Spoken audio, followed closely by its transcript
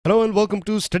Hello and welcome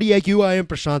to StudyIQ. I am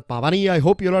Prashant Pavani. I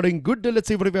hope you're all doing good. Let's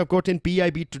see what we have got in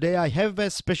PIB today. I have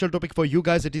a special topic for you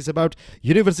guys. It is about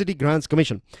University Grants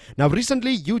Commission. Now,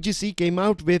 recently UGC came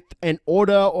out with an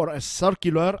order or a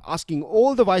circular asking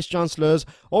all the vice chancellors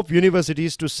of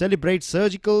universities to celebrate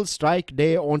Surgical Strike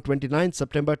Day on 29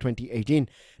 September 2018.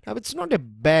 Now, it's not a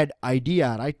bad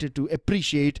idea, right, to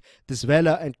appreciate this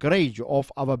valor and courage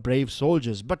of our brave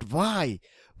soldiers. But why?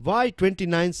 Why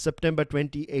 29 September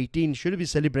 2018 should be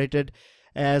celebrated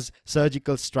as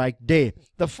Surgical Strike Day?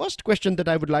 The first question that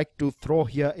I would like to throw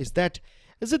here is that,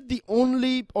 is it the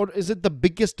only or is it the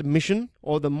biggest mission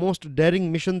or the most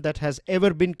daring mission that has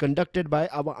ever been conducted by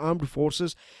our armed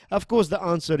forces? Of course, the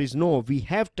answer is no. We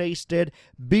have tasted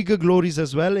bigger glories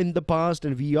as well in the past,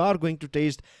 and we are going to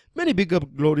taste many bigger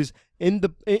glories in the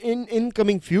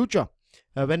incoming future.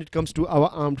 When it comes to our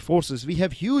armed forces, we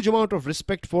have huge amount of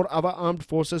respect for our armed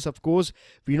forces. Of course,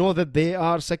 we know that they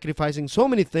are sacrificing so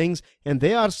many things and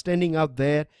they are standing out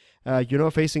there,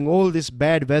 facing all this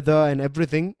bad weather and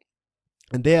everything,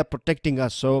 and they are protecting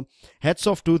us. So hats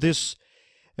off to this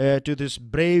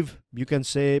brave, you can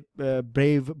say,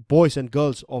 brave boys and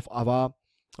girls of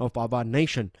our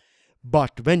nation.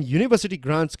 But when University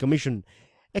Grants Commission,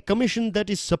 a commission that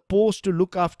is supposed to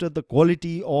look after the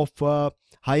quality of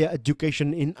higher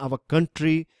education in our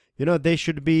country, they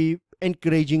should be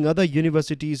encouraging other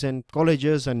universities and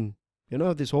colleges and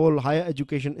this whole higher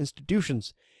education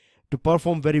institutions to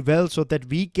perform very well so that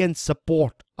we can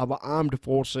support our armed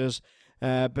forces,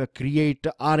 create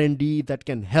R&D that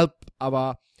can help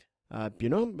our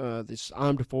this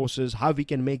armed forces, how we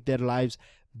can make their lives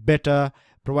better,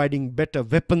 providing better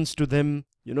weapons to them,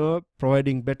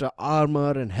 providing better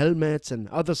armor and helmets and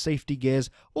other safety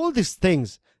gears, all these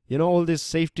things, all this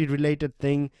safety related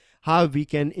thing, how we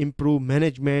can improve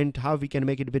management, how we can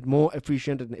make it a bit more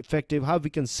efficient and effective, how we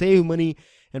can save money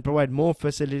and provide more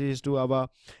facilities to our,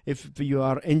 if you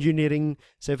are engineering,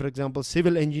 say for example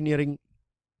civil engineering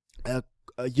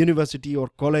university or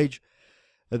college,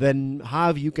 then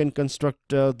how you can construct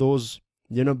those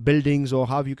buildings, or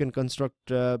how you can construct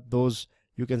those,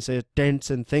 you can say, tents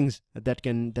and things that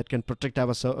can protect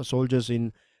our soldiers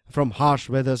from harsh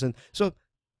weathers. And so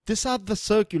these are the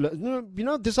circular,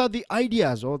 these are the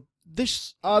ideas, or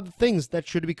these are the things that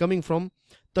should be coming from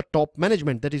the top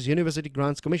management, that is University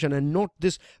Grants Commission, and not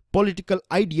this political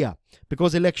idea,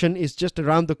 because election is just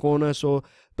around the corner. So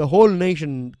the whole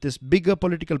nation, this bigger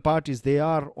political parties, they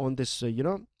are on this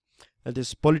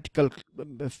this political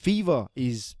fever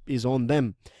is on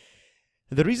them.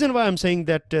 The reason why I'm saying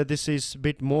that this is a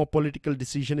bit more political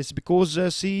decision is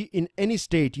because see, in any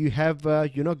state you have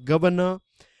governor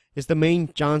is the main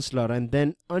chancellor, and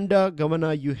then under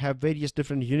governor you have various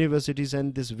different universities,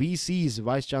 and this VCs,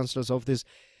 vice chancellors of these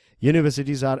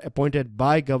universities, are appointed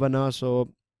by governor. So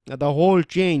the whole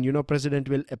chain, president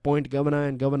will appoint governor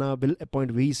and governor will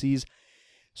appoint VCs.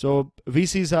 So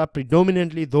VCs are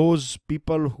predominantly those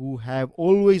people who have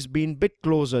always been a bit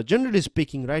closer, generally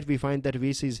speaking, right? We find that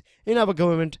VCs in our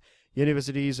government,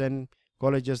 universities and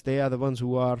colleges, they are the ones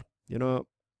who are,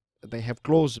 they have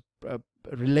close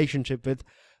relationship with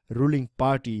ruling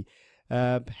party.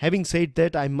 Having said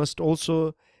that, I must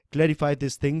also clarify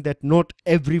this thing that not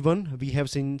everyone, we have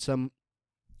seen some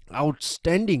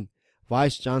outstanding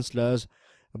vice chancellors,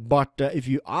 but if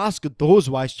you ask those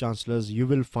vice chancellors, you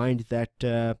will find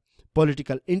that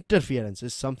political interference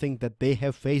is something that they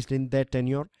have faced in their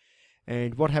tenure.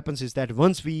 And what happens is that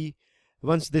once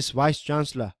this vice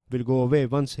chancellor will go away,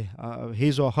 once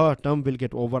his or her term will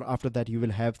get over, after that you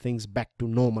will have things back to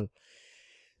normal.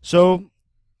 So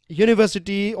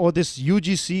university or this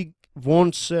UGC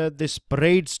wants this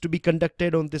parades to be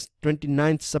conducted on this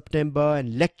 29th September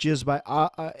and lectures by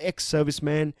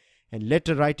ex-servicemen and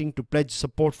letter writing to pledge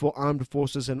support for armed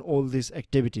forces and all these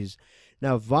activities.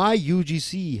 Now, why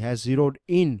UGC has zeroed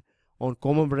in on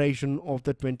commemoration of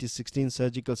the 2016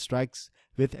 surgical strikes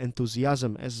with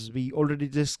enthusiasm? As we already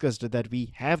discussed, that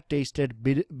we have tasted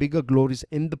bigger glories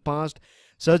in the past.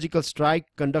 Surgical strike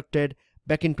conducted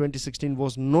back in 2016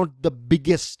 was not the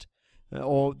biggest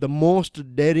or the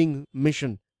most daring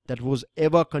mission that was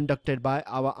ever conducted by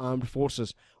our armed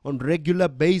forces. On regular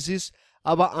basis,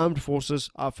 our armed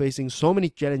forces are facing so many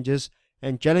challenges,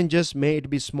 and challenges, may it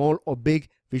be small or big,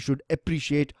 we should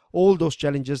appreciate all those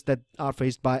challenges that are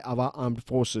faced by our armed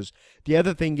forces. The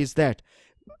other thing is that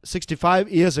 65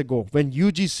 years ago, when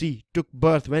UGC took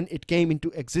birth, when it came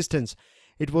into existence,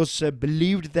 it was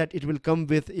believed that it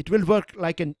will work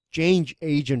like a change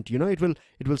agent.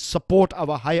 It will support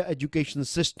our higher education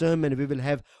system, and we will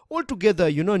have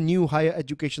altogether new higher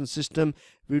education system.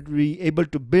 We will be able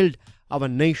to build our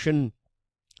nation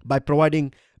by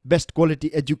providing best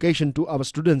quality education to our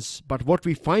students. But what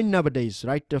we find nowadays,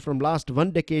 right, from last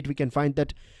 1 decade, we can find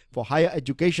that for higher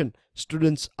education,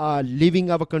 students are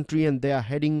leaving our country and they are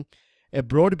heading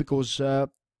abroad because,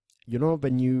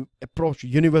 when you approach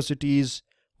universities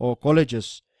or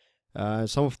colleges,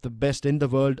 some of the best in the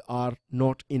world are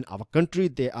not in our country.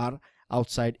 They are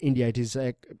outside India. It is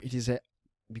a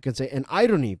you can say an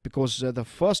irony, because the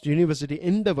first university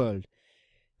in the world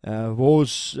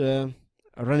was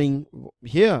running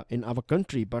here in our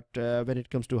country, but when it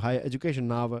comes to higher education,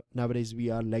 nowadays we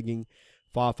are lagging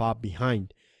far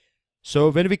behind. So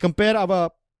when we compare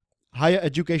our higher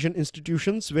education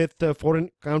institutions with foreign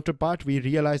counterpart, we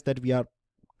realize that we are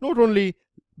not only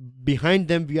behind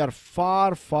them, we are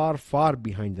far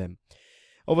behind them.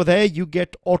 Over there you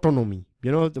get autonomy,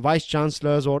 the vice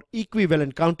chancellors or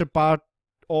equivalent counterpart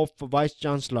of vice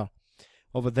chancellor.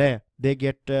 Over there they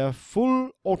get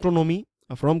full autonomy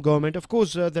from government. Of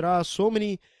course, there are so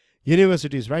many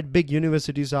universities, right? Big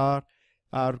universities are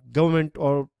government,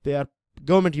 or they are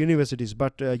government universities,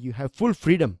 but you have full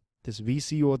freedom. This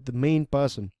VC or the main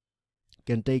person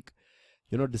can take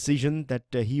decision that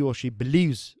he or she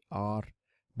believes are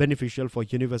beneficial for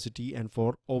university and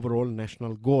for overall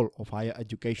national goal of higher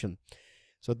education.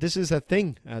 So this is a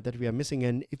thing that we are missing,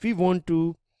 and if we want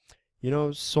to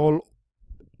solve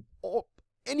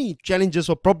any challenges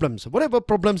or problems, whatever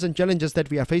problems and challenges that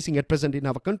we are facing at present in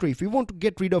our country, if we want to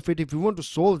get rid of it, if we want to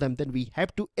solve them, then we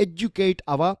have to educate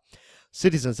our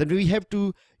citizens. And we have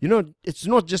to, it's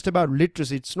not just about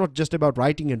literacy, it's not just about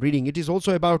writing and reading, it is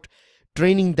also about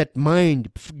training that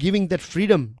mind, giving that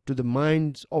freedom to the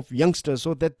minds of youngsters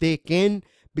so that they can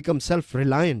become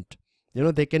self-reliant.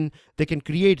 They can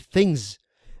create things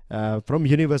from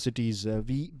universities.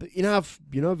 We have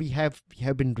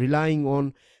been relying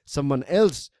on someone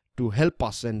else to help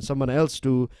us, and someone else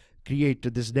to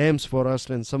create these dams for us,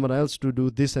 and someone else to do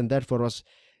this and that for us.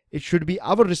 It should be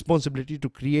our responsibility to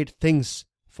create things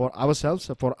for ourselves,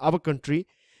 for our country,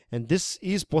 and this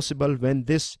is possible when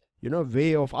this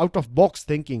way of out of box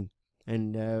thinking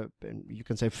and you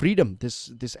can say freedom,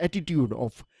 this attitude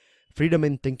of freedom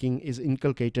in thinking is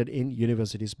inculcated in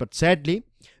universities. But sadly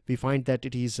we find that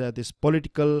it is this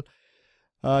political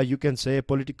you can say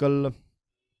political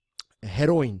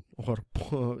heroin, or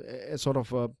sort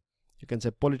of you can say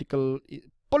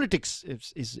politics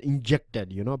is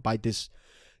injected by this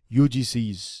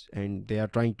UGCs, and they are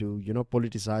trying to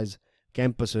politicize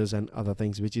campuses and other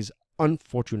things, which is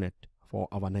unfortunate for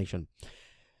our nation.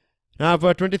 Now,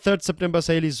 23rd September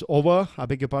sale is over, I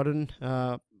beg your pardon,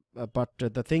 but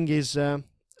the thing is,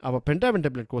 our pen drive and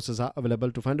tablet courses are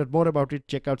available. To find out more about it,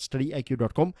 check out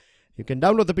StudyIQ.com. You can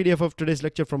download the PDF of today's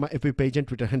lecture from my FB page and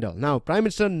Twitter handle. Now, Prime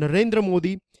Minister Narendra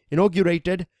Modi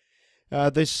inaugurated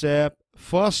this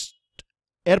first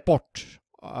airport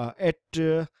at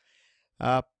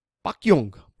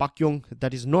Pakyong,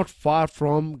 that is not far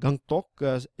from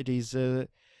Gangtok. It is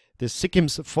the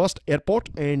Sikkim's first airport,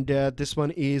 and this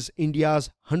one is India's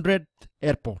 100th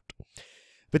airport.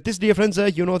 With this, dear friends,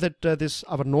 you know that this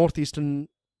our northeastern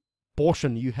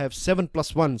portion, you have 7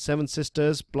 + 1, 7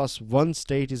 sisters plus 1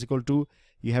 state is equal to,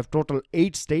 you have total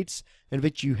 8 states, in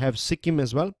which you have Sikkim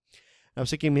as well. Now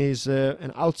Sikkim is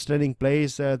an outstanding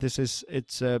place. This is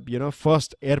its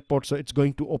first airport, so it's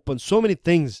going to open so many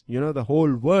things, the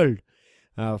whole world.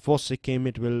 For Sikkim,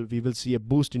 we will see a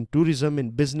boost in tourism, in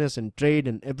business and trade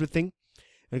and everything.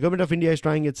 The government of India is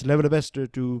trying its level best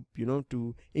to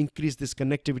increase this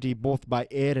connectivity both by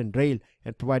air and rail,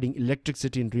 and providing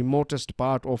electricity in remotest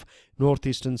part of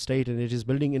northeastern state, and it is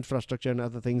building infrastructure and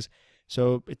other things.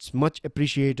 So it's much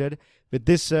appreciated. With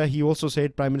this, he also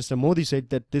said, Prime Minister Modi said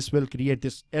that this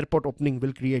airport opening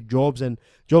will create jobs, and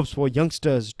jobs for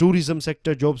youngsters. Tourism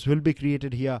sector jobs will be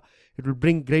created here. It will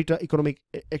bring greater economic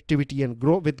activity, and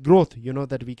with growth,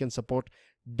 that we can support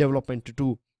development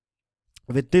too.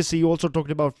 With this, he also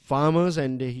talked about farmers,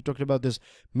 and he talked about this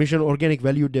Mission Organic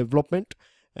Value Development,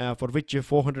 for which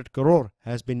 400 crore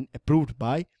has been approved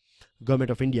by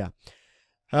Government of India.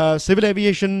 Civil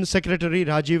Aviation Secretary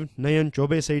Rajiv Nayan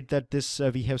Chobe said that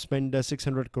we have spent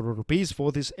 600 crore rupees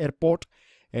for this airport,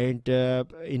 and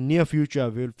in near future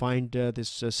we will find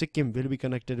this Sikkim will be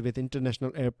connected with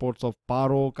international airports of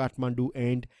Paro, Kathmandu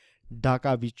and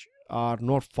Dhaka, which are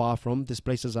not far from, these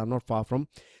places are not far from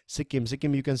Sikkim.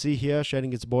 Sikkim, you can see here,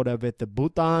 sharing its border with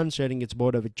Bhutan, sharing its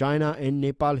border with China and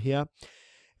Nepal here.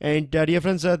 And dear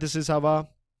friends, this is our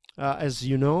as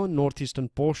you know, northeastern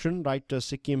portion, right?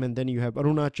 Sikkim, and then you have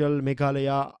Arunachal,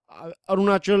 Meghalaya,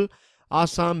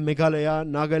 Assam, Meghalaya,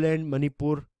 Nagaland,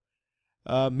 Manipur,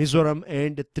 Mizoram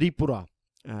and Tripura.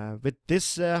 With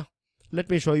this, let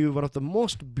me show you one of the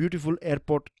most beautiful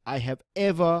airport I have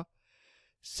ever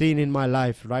seen in my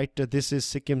life, right? This is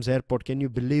Sikkim's airport. Can you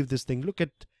believe this thing? Look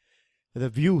at the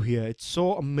view here. It's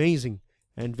so amazing.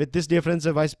 And with this, dear friends,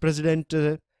 the Vice President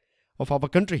of our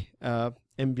country, M.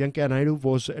 Venkaiah Naidu,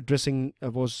 was addressing,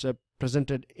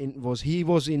 he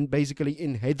was basically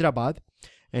in Hyderabad,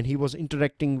 and he was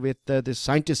interacting with the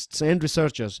scientists and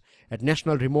researchers at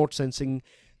National Remote Sensing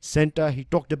Center. He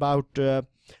talked about the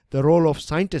role of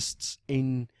scientists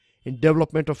in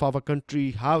development of our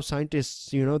country, how scientists,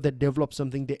 they develop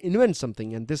something, they invent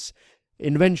something, and this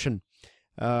invention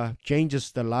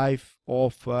changes the life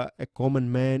of a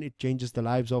common man. It changes the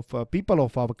lives of people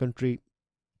of our country,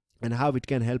 and how it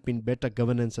can help in better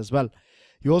governance as well.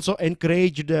 He also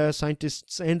encouraged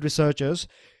scientists and researchers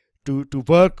to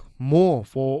work more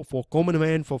for common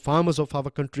man, for farmers of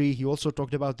our country. He also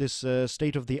talked about this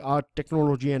state-of-the-art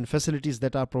technology and facilities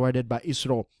that are provided by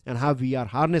ISRO, and how we are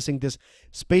harnessing this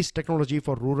space technology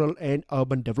for rural and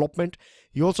urban development.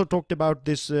 He also talked about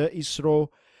this ISRO,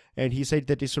 and he said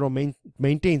that ISRO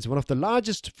maintains one of the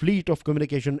largest fleet of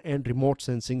communication and remote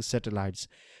sensing satellites.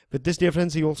 With this, dear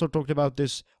friends, he also talked about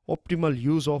this optimal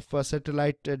use of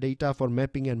satellite data for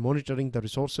mapping and monitoring the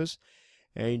resources.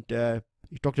 And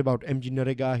he talked about MG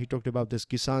Narega, he talked about this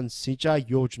Kisan Sinchai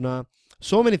Yojana,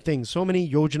 so many things, so many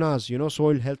yojanas,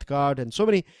 soil health card, and so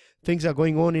many things are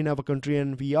going on in our country,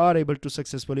 and we are able to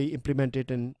successfully implement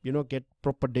it and, get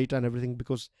proper data and everything,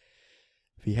 because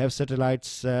we have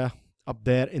satellites up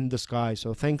there in the sky.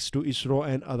 So thanks to ISRO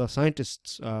and other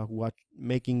scientists who are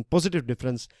making positive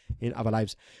difference in our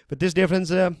lives. With this, dear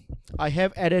friends, I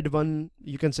have added one,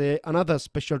 another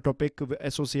special topic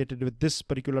associated with this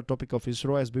particular topic of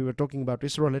ISRO. As we were talking about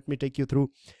ISRO, let me take you through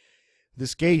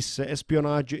this case,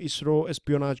 ISRO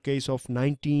espionage case of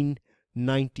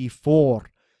 1994.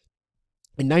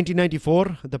 In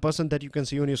 1994, the person that you can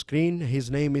see on your screen, his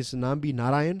name is Nambi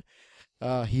Narayan.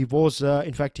 He was,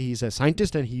 in fact, he is a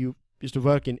scientist, and he used to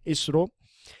work in ISRO,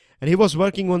 and he was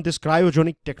working on this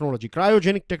cryogenic technology.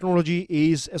 Cryogenic technology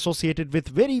is associated with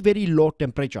very, very low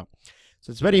temperature,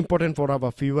 so it's very important for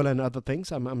our fuel and other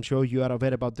things. I'm sure you are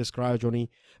aware about this cryogenic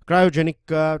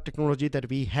technology that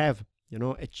we have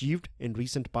achieved in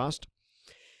recent past.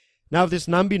 Now this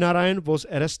Nambi Narayan was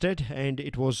arrested, and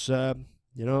it was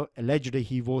alleged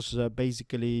he was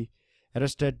basically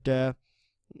arrested.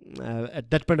 At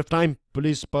that point of time,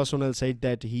 police personnel said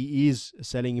that he is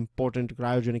selling important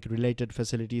cryogenic related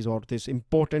facilities, or this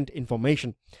important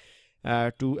information,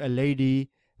 to a lady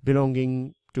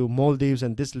belonging to Maldives,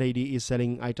 and this lady is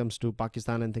selling items to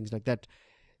Pakistan and things like that.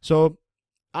 So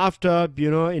after,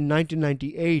 in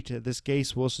 1998, this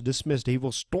case was dismissed. He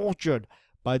was tortured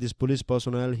by this police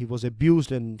personnel. He was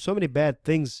abused, and so many bad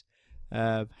things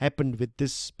happened with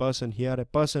this person here, a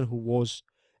person who was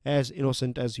as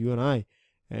innocent as you and I.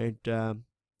 And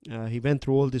he went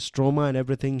through all this trauma and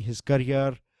everything, his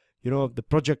career, the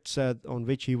projects on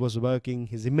which he was working,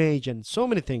 his image, and so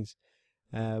many things.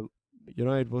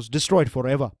 It was destroyed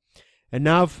forever. And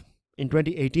now in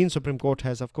 2018, Supreme Court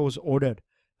has, of course, ordered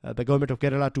the government of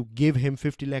Kerala to give him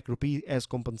 50 lakh rupee as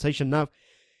compensation. Now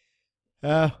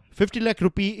 50 lakh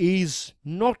rupee is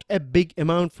not a big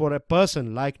amount for a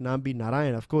person like Nambi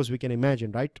Narayan. Of course, we can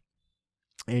imagine, right?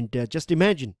 And just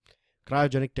imagine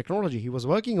cryogenic technology. He was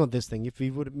working on this thing. If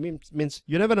we would, means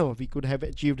you never know, we could have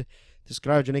achieved this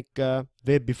cryogenic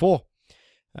way before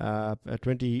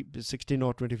 2016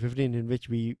 or 2015, in which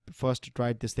we first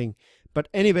tried this thing. But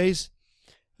anyways,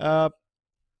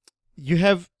 you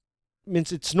have,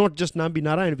 it's not just Nambi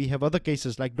Narayan. We have other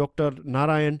cases like Dr.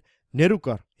 Narayan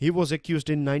Nerukar. He was accused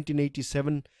in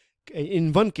 1987,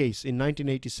 in one case in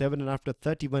 1987, and after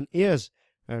 31 years,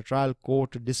 a trial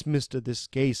court dismissed this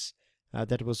case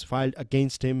that was filed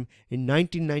against him. In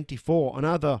 1994,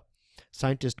 another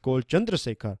scientist called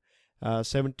Chandrasekhar,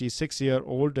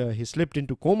 76-year-old, he slipped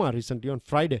into coma recently on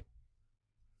Friday.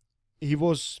 He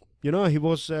was,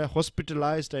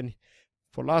 hospitalized, and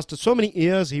for last so many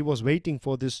years he was waiting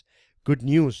for this good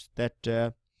news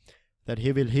that that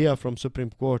he will hear from Supreme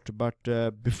Court. But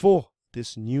before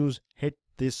this news hit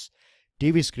this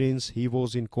TV screens, he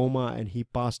was in coma and he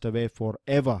passed away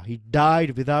forever. He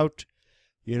died without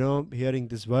hearing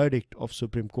this verdict of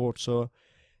Supreme Court. So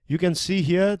you can see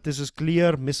here, this is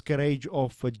clear miscarriage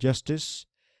of justice.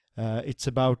 It's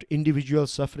about individual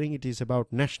suffering. It is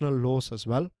about national loss as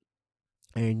well.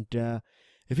 And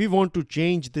if we want to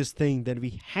change this thing, then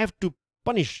we have to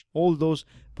punish all those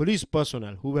police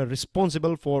personnel who were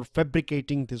responsible for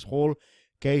fabricating this whole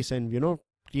case and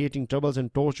creating troubles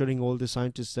and torturing all the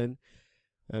scientists, and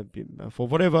for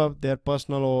whatever their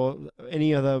personal or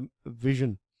any other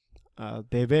vision,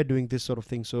 they were doing this sort of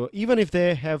thing. So even if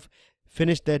they have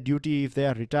finished their duty, if they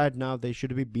are retired now, they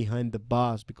should be behind the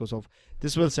bars, because of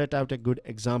this will set out a good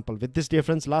example. With this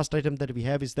difference, last item that we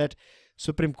have is that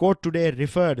Supreme Court today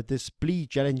referred this plea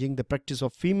challenging the practice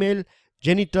of female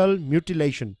genital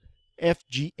mutilation,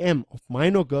 FGM, of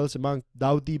minor girls among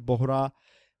Dawoodi Bohra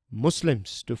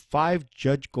Muslims to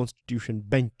 5-judge constitution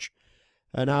bench.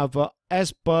 Now,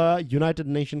 as per United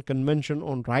Nations Convention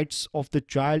on Rights of the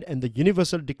Child and the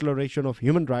Universal Declaration of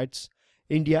Human Rights,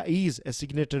 India is a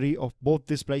signatory of both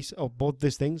these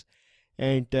things,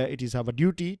 and it is our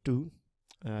duty to,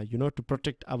 to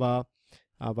protect our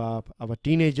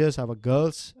teenagers, our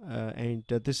girls, and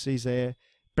this is a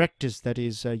practice that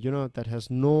is, that has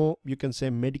no, you can say,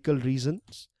 medical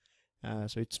reasons.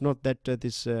 So it's not that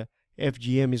this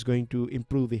FGM is going to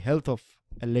improve the health of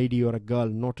a lady or a girl,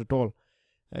 not at all.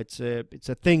 It's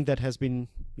a thing that has been,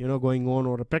 going on,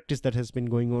 or a practice that has been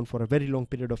going on for a very long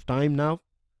period of time now,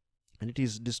 and it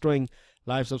is destroying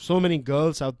lives of so many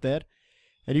girls out there.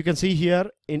 And you can see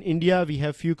here in India we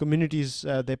have few communities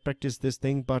they practice this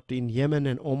thing, but in Yemen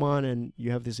and Oman, and you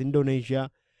have this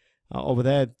Indonesia, over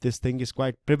there this thing is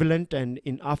quite prevalent, and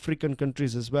in African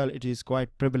countries as well it is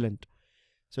quite prevalent.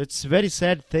 So it's a very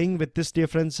sad thing. With this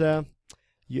difference,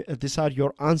 these are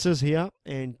your answers here,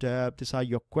 and these are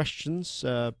your questions.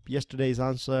 Yesterday's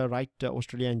answer, right,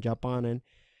 Australia and Japan, and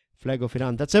flag of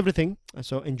Iran. That's everything.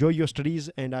 So enjoy your studies,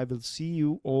 and I will see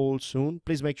you all soon.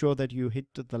 Please make sure that you hit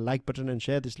the like button and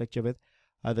share this lecture with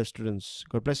other students.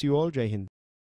 God bless you all. Jai Hind.